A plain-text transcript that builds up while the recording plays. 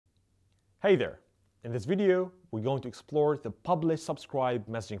Hey there! In this video, we're going to explore the publish-subscribe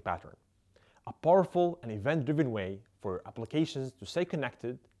messaging pattern, a powerful and event-driven way for applications to stay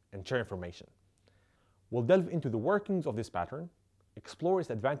connected and share information. We'll delve into the workings of this pattern, explore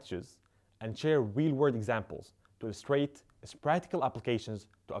its advantages, and share real-world examples to illustrate its practical applications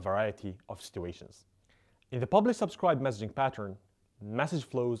to a variety of situations. In the publish-subscribe messaging pattern, message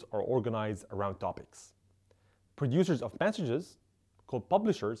flows are organized around topics. Producers of messages, called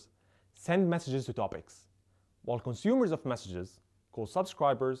publishers, send messages to topics, while consumers of messages, called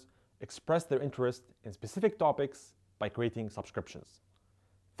subscribers, express their interest in specific topics by creating subscriptions.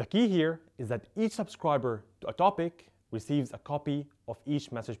 The key here is that each subscriber to a topic receives a copy of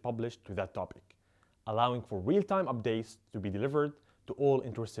each message published to that topic, allowing for real-time updates to be delivered to all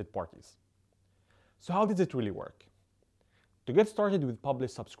interested parties. So how does it really work? To get started with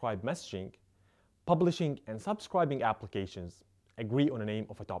publish-subscribe messaging, publishing and subscribing applications agree on a name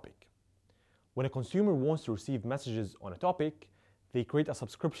of a topic. When a consumer wants to receive messages on a topic, they create a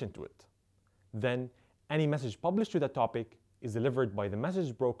subscription to it. Then, any message published to that topic is delivered by the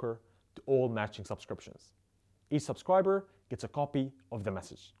message broker to all matching subscriptions. Each subscriber gets a copy of the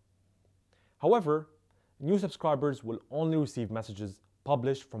message. However, new subscribers will only receive messages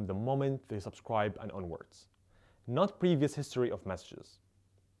published from the moment they subscribe and onwards, not previous history of messages.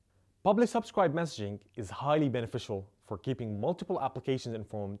 Publish-subscribe messaging is highly beneficial for keeping multiple applications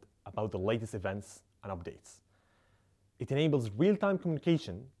informed about the latest events and updates. It enables real-time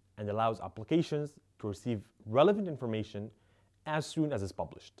communication and allows applications to receive relevant information as soon as it's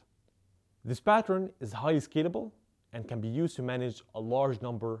published. This pattern is highly scalable and can be used to manage a large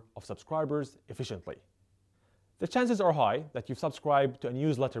number of subscribers efficiently. The chances are high that you've subscribed to a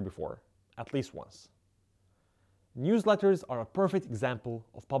newsletter before, at least once. Newsletters are a perfect example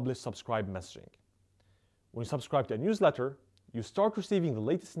of publish-subscribe messaging. When you subscribe to a newsletter, you start receiving the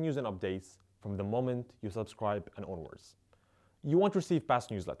latest news and updates from the moment you subscribe and onwards. You won't receive past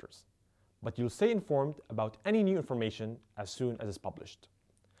newsletters, but you'll stay informed about any new information as soon as it's published.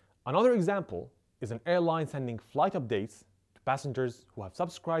 Another example is an airline sending flight updates to passengers who have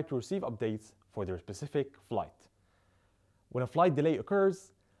subscribed to receive updates for their specific flight. When a flight delay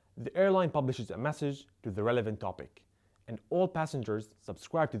occurs, the airline publishes a message to the relevant topic, and all passengers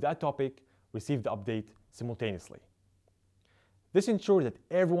subscribed to that topic receive the update simultaneously. This ensures that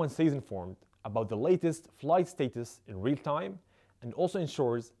everyone stays informed about the latest flight status in real time, and also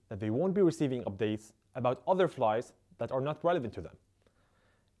ensures that they won't be receiving updates about other flights that are not relevant to them.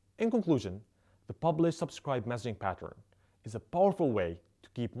 In conclusion, the publish-subscribe messaging pattern is a powerful way to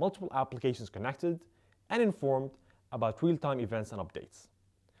keep multiple applications connected and informed about real-time events and updates.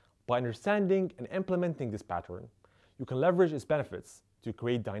 By understanding and implementing this pattern, you can leverage its benefits to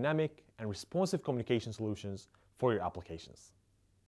create dynamic and responsive communication solutions for your applications.